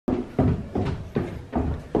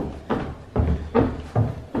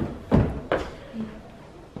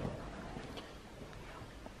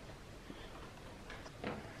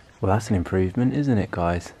Well, that's an improvement, isn't it,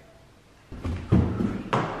 guys?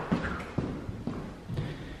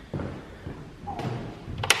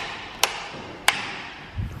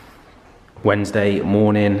 Wednesday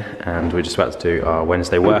morning, and we're just about to do our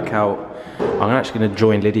Wednesday workout. I'm actually going to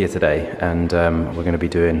join Lydia today, and we're going to be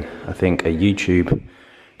doing, I think, a YouTube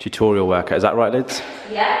tutorial workout. Is that right, Lids?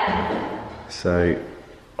 Yeah. So,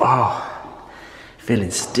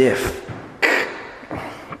 feeling stiff.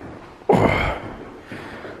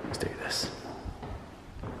 Let's do this.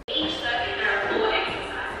 Each circuit there are 4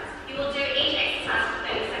 exercises. You will do each exercise for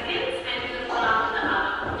 30 seconds and do the one after the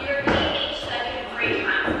other. You repeat each circuit 3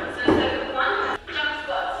 times. So circuit 1, jump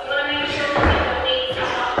squats. You want to make sure that your knees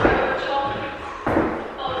are up over top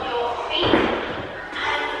of your feet.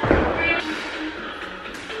 And really, it's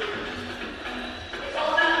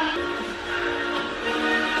all about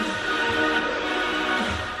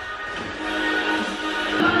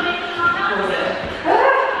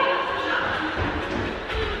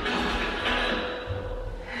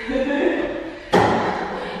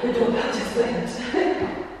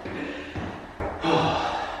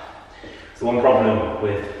The one problem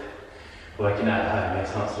with working out at home is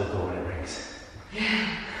answer the door when it rings.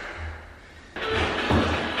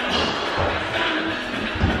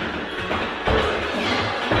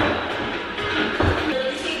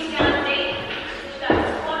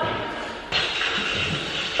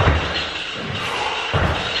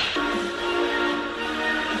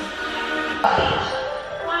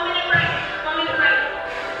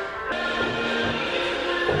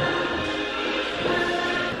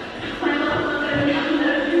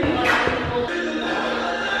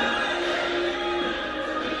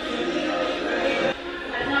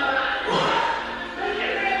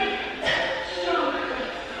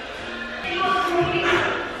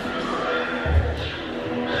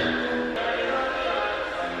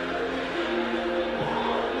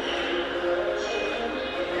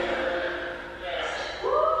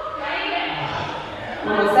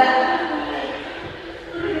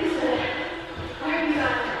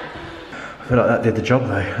 I feel like that did the job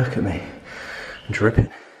though, look at me. I'm dripping.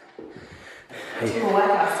 Hey. 2 more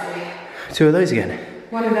workouts to do. 2 of those again?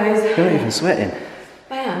 One of those. You're not even sweating.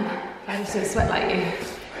 I am. I just don't sweat like you.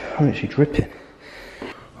 I'm actually dripping.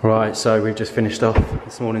 Right, so we've just finished off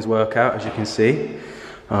this morning's workout, as you can see.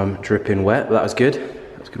 I'm dripping wet, but that was good.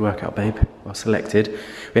 That was a good workout, babe. Well selected.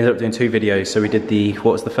 We ended up doing 2 videos, so we did the,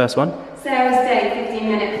 what was the first one? Sarah's Day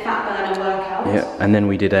 15-minute fat burner workout. Yeah, and then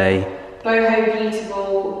we did a Boho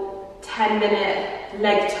Beautiful 10-minute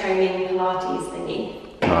leg toning Pilates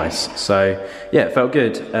thingy. nice. So yeah, it felt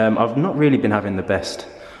good. I've not really been having the best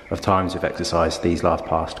of times with exercise these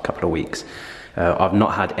past couple of weeks. I've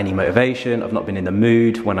not had any motivation, I've not been in the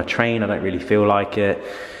mood. When I train, I don't really feel like it.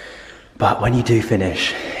 But when you do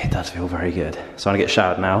finish, it does feel very good. So I'm gonna get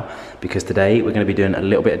showered now, because today we're gonna be doing a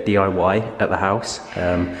little bit of DIY at the house,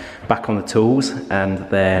 back on the tools, and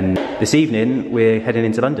then this evening we're heading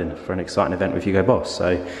into London for an exciting event with Hugo Boss.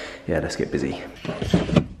 So yeah, let's get busy.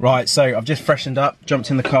 Right, so I've just freshened up, jumped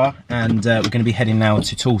in the car, and we're going to be heading now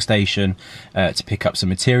to Toolstation to pick up some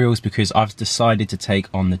materials, because I've decided to take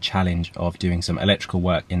on the challenge of doing some electrical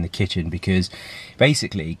work in the kitchen, because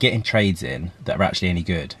basically getting trades in that are actually any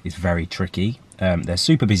good is very tricky. They're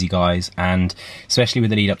super busy guys, and especially with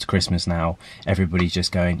the lead up to Christmas now, everybody's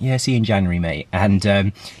just going, yeah, see you in January, mate. And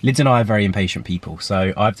Lids and I are very impatient people,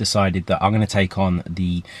 so I've decided that I'm going to take on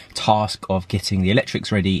the task of getting the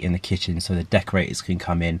electrics ready in the kitchen so the decorators can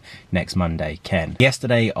come in next Monday. Ken.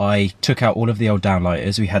 Yesterday I took out all of the old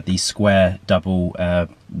downlighters. We had these square double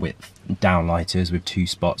width downlighters with 2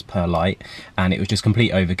 spots per light, and it was just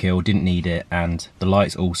complete overkill, didn't need it, and the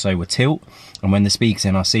lights also were tilt, and when the speakers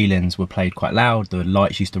in our ceilings were played quite loud, the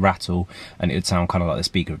lights used to rattle and it would sound kind of like the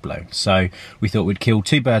speaker had blown. So we thought we'd kill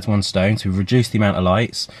 2 birds, 1 stone. So we've reduced the amount of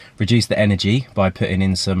lights, reduced the energy by putting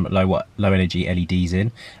in some low energy LEDs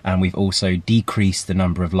in, and we've also decreased the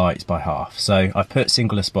number of lights by half. So I've put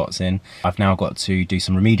singular spots in. I've now got to do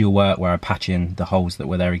some remedial work where I patch in the holes that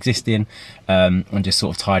were there existing, and just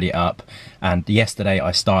sort of tidy it up. And yesterday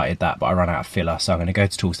I started that, but I ran out of filler, so I'm going to go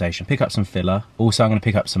to Toolstation, pick up some filler. Also I'm going to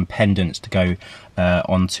pick up some pendants to go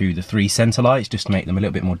onto the 3 centre lights, just to make them a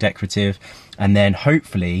little bit more decorative, and then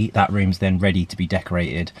hopefully that room's then ready to be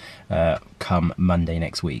decorated come Monday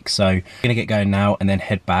next week. So I'm going to get going now and then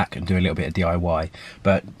head back and do a little bit of DIY.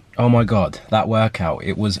 But oh my god, that workout,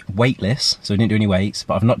 it was weightless, so I didn't do any weights,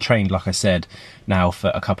 but I've not trained, like I said, now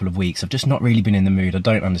for a couple of weeks. I've just not really been in the mood. I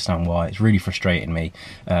don't understand why. It's really frustrating me.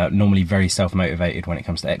 Normally very self-motivated when it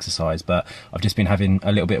comes to exercise, but I've just been having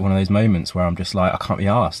a little bit of one of those moments where I'm just like, I can't be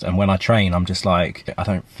arsed. And when I train, I'm just like, I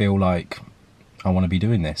don't feel like I want to be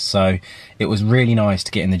doing this. So it was really nice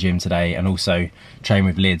to get in the gym today and also train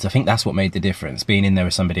with Lids. I think that's what made the difference, being in there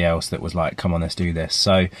with somebody else that was like, come on, let's do this.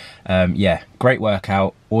 So yeah, great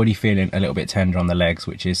workout. Already feeling a little bit tender on the legs,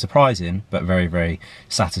 which is surprising but very, very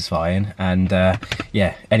satisfying. And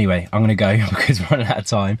yeah, anyway, I'm gonna go because we're running out of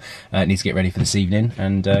time. Need to get ready for this evening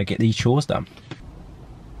and get these chores done.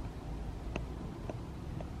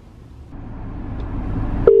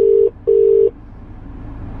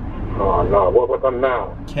 Oh no, what have I done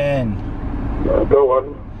now? Ken, Go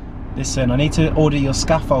on. listen, I need to order your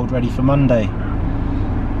scaffold ready for Monday.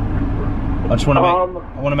 I just want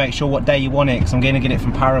to make sure what day you want it, because I'm going to get it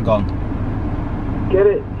from Paragon. Get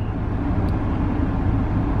it.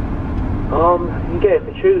 You get it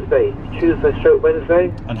for Tuesday.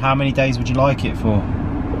 Wednesday. And how many days would you like it for?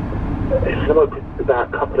 It's about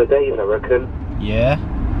a couple of days, I reckon. Yeah?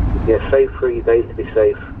 Yeah, say 3 days to be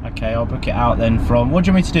safe. Okay, I'll book it out then from, what do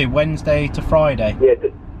you want me to do, Wednesday to Friday? Yeah,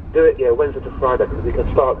 do it, yeah, Wednesday to Friday, because we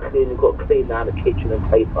can start cleaning. We've got to clean down the kitchen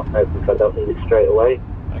and tape up everything, so I don't need it straight away.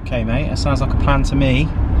 Okay, mate, that sounds like a plan to me.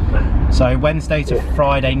 So Wednesday to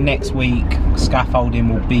Friday next week, scaffolding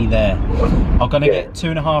will be there. I'm going to get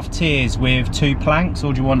 2.5 tiers with 2 planks,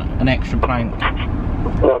 or do you want an extra plank?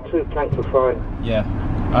 No, 2 planks are fine.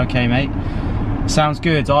 Yeah, okay, mate. Sounds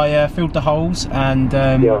good. I filled the holes and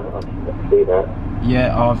yeah, I can see that.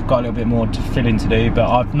 yeah, I've got a little bit more filling to do, but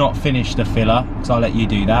I've not finished the filler, so I'll let you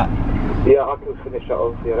do that. Yeah, I can finish that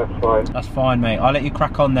off. Yeah, that's fine. That's fine, mate. I'll let you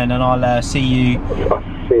crack on then, and I'll see you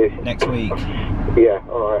I'll see you next week. Yeah,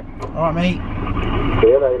 alright. Alright, mate. See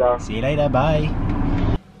you later. See you later, bye.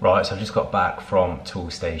 Right, so I've just got back from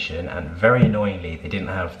Tool Station, and very annoyingly, they didn't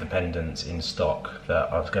have the pendants in stock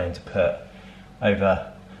that I was going to put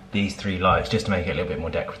over these 3 lights just to make it a little bit more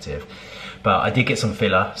decorative. But I did get some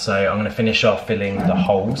filler, so I'm going to finish off filling the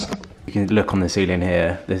holes. You can look on the ceiling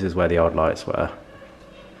here, this is where the old lights were.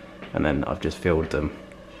 And then I've just filled them,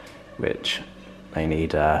 which they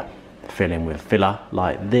need filling with filler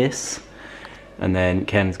like this. And then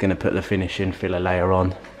Ken's going to put the finishing filler layer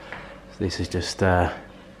on. So this is just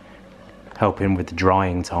helping with the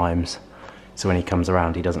drying times. So when he comes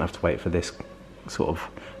around, he doesn't have to wait for this sort of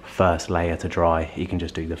first layer to dry. He can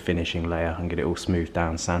just do the finishing layer and get it all smoothed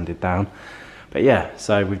down, sanded down. But yeah,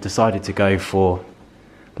 so we've decided to go for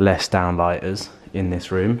less downlighters in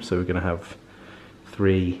this room. So we're going to have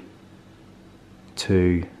 3,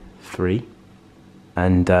 2, 3.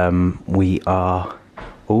 And we are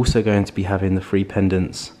also going to be having the 3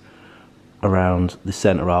 pendants around the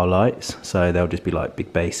centre of our lights. So they'll just be like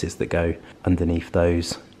big bases that go underneath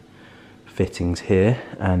those fittings here,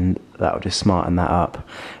 and that'll just smarten that up.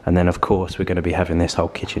 And then of course we're going to be having this whole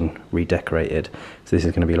kitchen redecorated, so this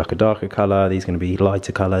is going to be like a darker colour, these are going to be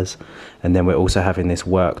lighter colours, and then we're also having this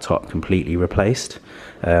worktop completely replaced.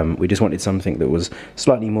 We just wanted something that was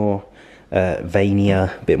slightly more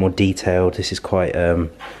veinier, a bit more detailed. This is quite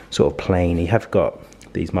sort of plain. You have got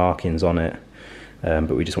these markings on it,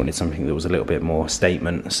 but we just wanted something that was a little bit more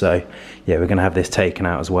statement. So yeah, we're going to have this taken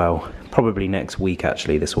out as well. Probably next week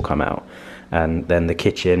actually this will come out, and then the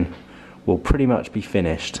kitchen will pretty much be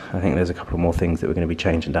finished. I think there's a couple more things that we're going to be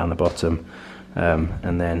changing down the bottom,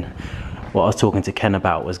 and then what I was talking to Ken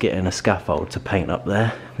about was getting a scaffold to paint up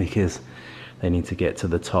there, because they need to get to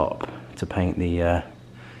the top to paint the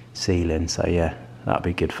ceiling. So yeah, that'll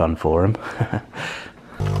be good fun for them.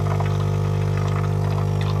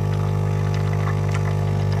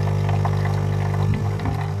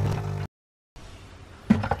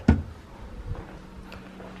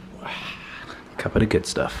 Cup of the good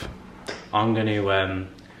stuff. I'm going to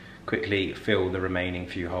quickly fill the remaining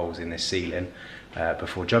few holes in this ceiling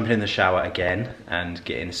before jumping in the shower again and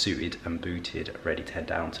getting suited and booted, ready to head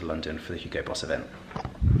down to London for the Hugo Boss event.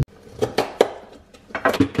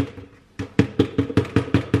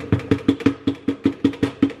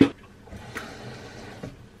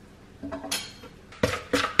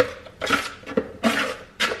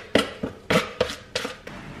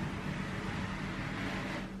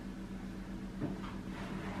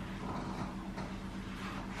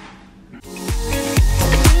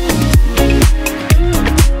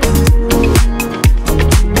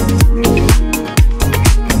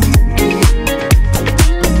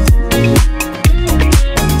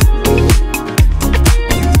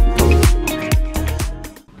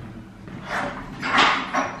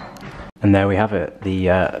 And there we have it,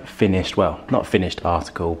 the finished, well, not finished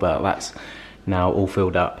article, but that's now all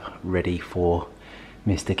filled up, ready for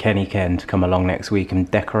Mr. Kenny Ken to come along next week and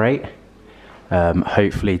decorate.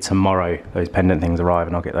 Hopefully tomorrow those pendant things arrive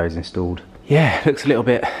and I'll get those installed. Yeah, it looks a little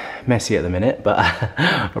bit messy at the minute, but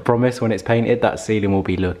I promise when it's painted that ceiling will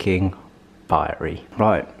be looking fiery.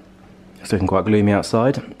 Right, It's looking quite gloomy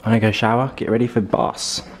outside. I'm gonna go shower, get ready for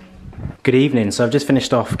Boss. Good evening. So I've just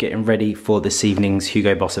finished off getting ready for this evening's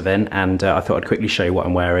Hugo Boss event, and I thought I'd quickly show you what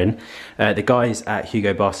I'm wearing. The guys at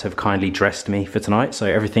Hugo Boss have kindly dressed me for tonight, so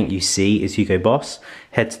everything you see is Hugo Boss,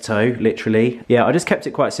 head to toe, literally. Yeah, I just kept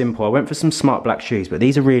it quite simple. I went for some smart black shoes, but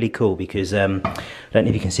these are really cool because I don't know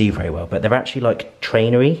if you can see very well, but they're actually like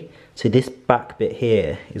trainery. So this back bit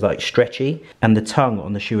here is like stretchy, and the tongue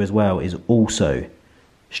on the shoe as well is also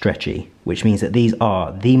stretchy, which means that these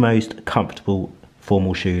are the most comfortable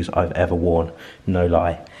formal shoes I've ever worn, no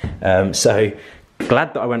lie. So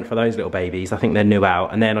glad that I went for those little babies. I think they're new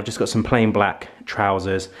out. And then I've just got some plain black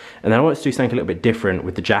trousers, and then I wanted to do something a little bit different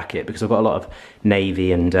with the jacket because I've got a lot of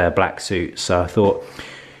navy and black suits, so I thought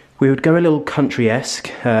we would go a little country-esque.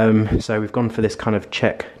 So we've gone for this kind of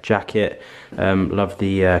check jacket. Love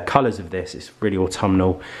the colours of this, it's really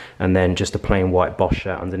autumnal, and then just a plain white Boss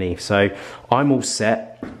shirt underneath. So I'm all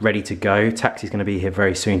set, ready to go. Taxi's going to be here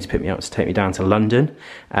very soon to pick me up to take me down to London,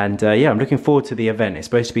 and yeah, I'm looking forward to the event. It's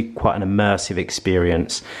supposed to be quite an immersive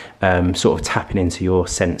experience, sort of tapping into your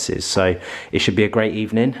senses, so it should be a great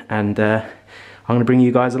evening, and I'm going to bring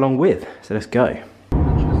you guys along with, so let's go.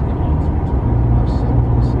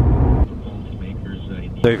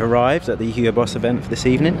 So we've arrived at the Hugo Boss event for this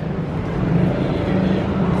evening.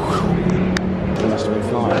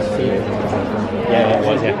 Yeah, it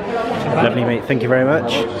was, yeah. Lovely, mate. Thank you very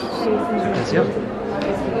much.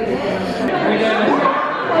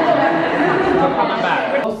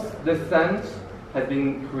 The scent has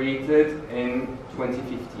been created in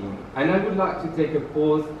 2015, and I would like to take a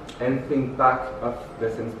pause and think back of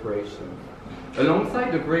this inspiration.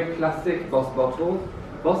 Alongside the great classic Boss bottle,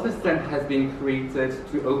 Boss the Scent has been created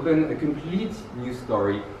to open a complete new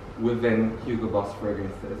story within Hugo Boss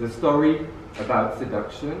fragrances. A story about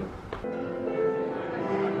seduction.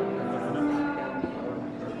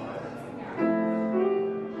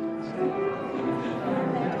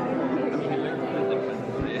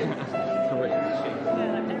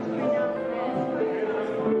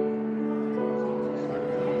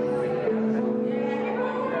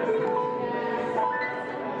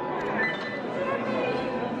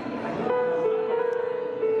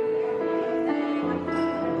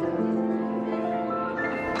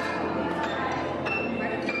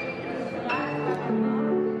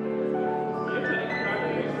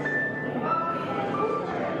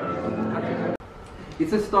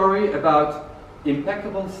 It's a story about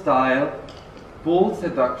impeccable style, bold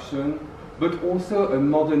seduction, but also a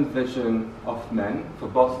modern vision of men, for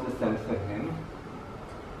Boss the Scent for him,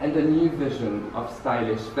 and a new vision of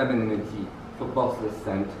stylish femininity for Boss the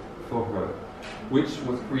Scent for her, which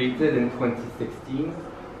was created in 2016,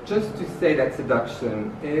 just to say that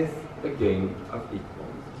seduction is a game of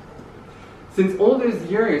equals. Since all those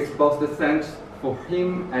years, Boss the Scent for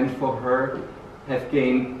him and for her have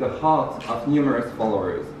gained the heart of numerous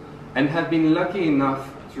followers and have been lucky enough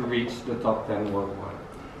to reach the top 10 worldwide.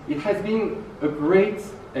 It has been a great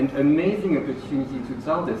and amazing opportunity to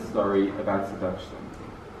tell this story about seduction.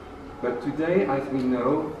 But today, as we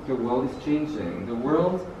know, the world is changing. The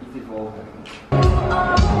world is evolving.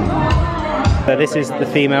 So this is the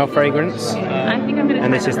female fragrance,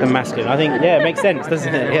 and this is the masculine. I think, yeah, it makes sense,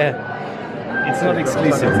 doesn't it? Yeah. It's not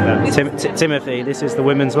exclusive to that. Timothy, this is the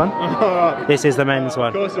women's one. This is the men's one.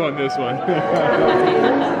 Of course I want this one.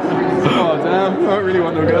 Oh damn, I really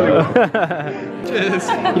want the girl. Cheers.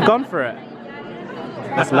 You've gone for it.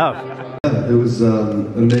 That's love. It was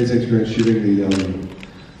an amazing experience shooting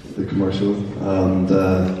the commercial, and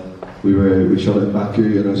we shot it in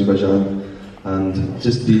Baku in Azerbaijan, and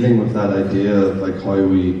just dealing with that idea of like how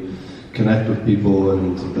we connect with people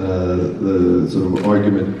and the sort of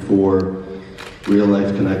argument for real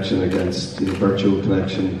life connection against virtual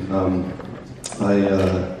connection. I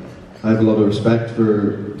have a lot of respect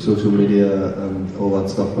for social media and all that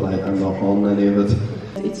stuff, but I'm not on any of it.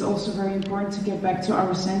 It's also very important to get back to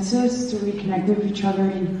our senses, to reconnect with each other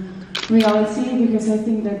in reality, because I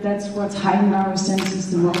think that that's what's hiding our senses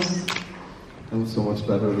the most. That was so much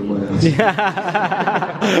better than my answer.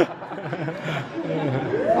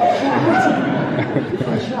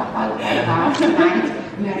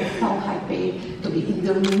 We are so happy to be in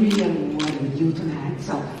the real world with you tonight.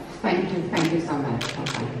 So thank you so much.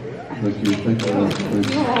 Thank you very much.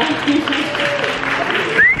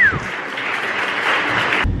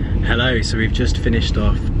 Hello, so we've just finished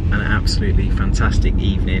off an absolutely fantastic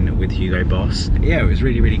evening with Hugo Boss. Yeah, it was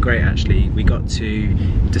really, really great actually. We got to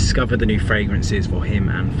discover the new fragrances for him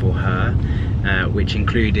and for her, which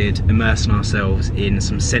included immersing ourselves in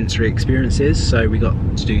some sensory experiences. So we got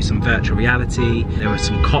to do some virtual reality. There were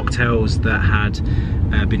some cocktails that had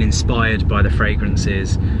been inspired by the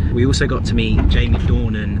fragrances. We also got to meet Jamie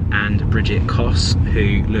Dornan and Bridget Koss,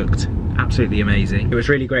 who looked absolutely amazing. It was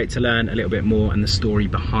really great to learn a little bit more and the story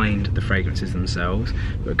behind the fragrances themselves.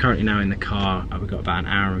 We're currently now in the car. We've got about an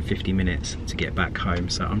hour and 50 minutes to get back home,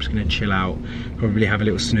 so I'm just going to chill out, probably have a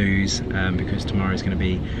little snooze, because tomorrow's going to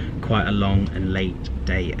be quite a long and late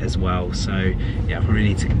day as well. So yeah, I probably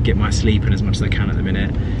need to get my sleep in as much as I can at the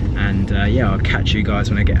minute, and yeah, I'll catch you guys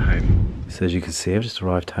when I get home. So as you can see, I've just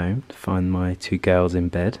arrived home to find my two girls in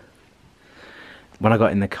bed. When I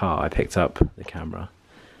got in the car, I picked up the camera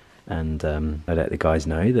and I let the guys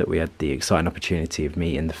know that we had the exciting opportunity of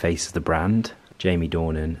meeting the face of the brand, Jamie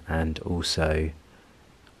Dornan, and also,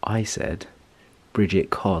 I said, Bridget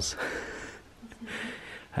Koss.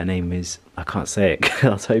 Her name is, I can't say it, I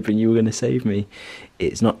was hoping you were going to save me.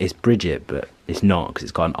 It's Bridget, but it's not, because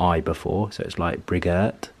it's got an I before, so it's like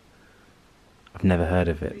Brigert. I've never heard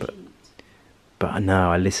of it, but I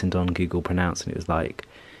know, I listened on Google Pronounce and it was like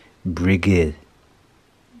Brigid.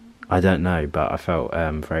 I don't know, but I felt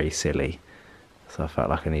very silly, so I felt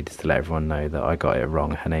like I needed to let everyone know that I got it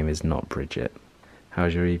wrong. Her name is not Bridget. How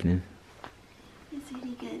was your evening? It's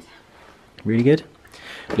really good. Really good?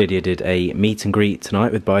 Lydia did a meet and greet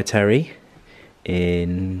tonight with By Terry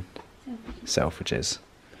in Selfridges.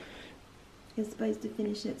 I was supposed to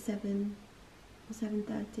finish at 7 or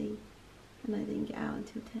 7:30, and I didn't get out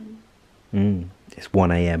until 10. It's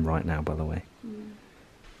 1 AM right now, by the way.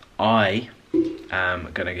 I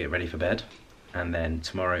am going to get ready for bed, and then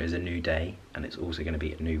tomorrow is a new day, and it's also going to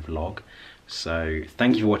be a new vlog. So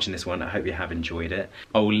thank you for watching this one. I hope you have enjoyed it.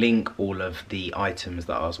 I'll link all of the items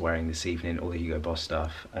that I was wearing this evening, all the Hugo Boss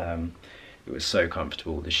stuff. It was so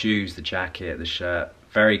comfortable. The shoes, the jacket, the shirt,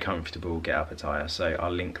 very comfortable get up attire. So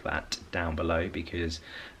I'll link that down below, because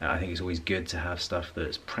I think it's always good to have stuff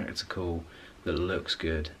that's practical, that looks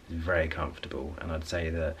good, very comfortable, and I'd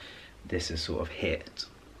say that this has sort of hit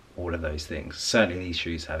all of those things. Certainly these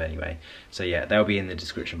shoes have anyway. So yeah, they'll be in the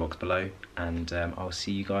description box below, and I'll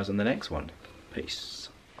see you guys on the next one. Peace.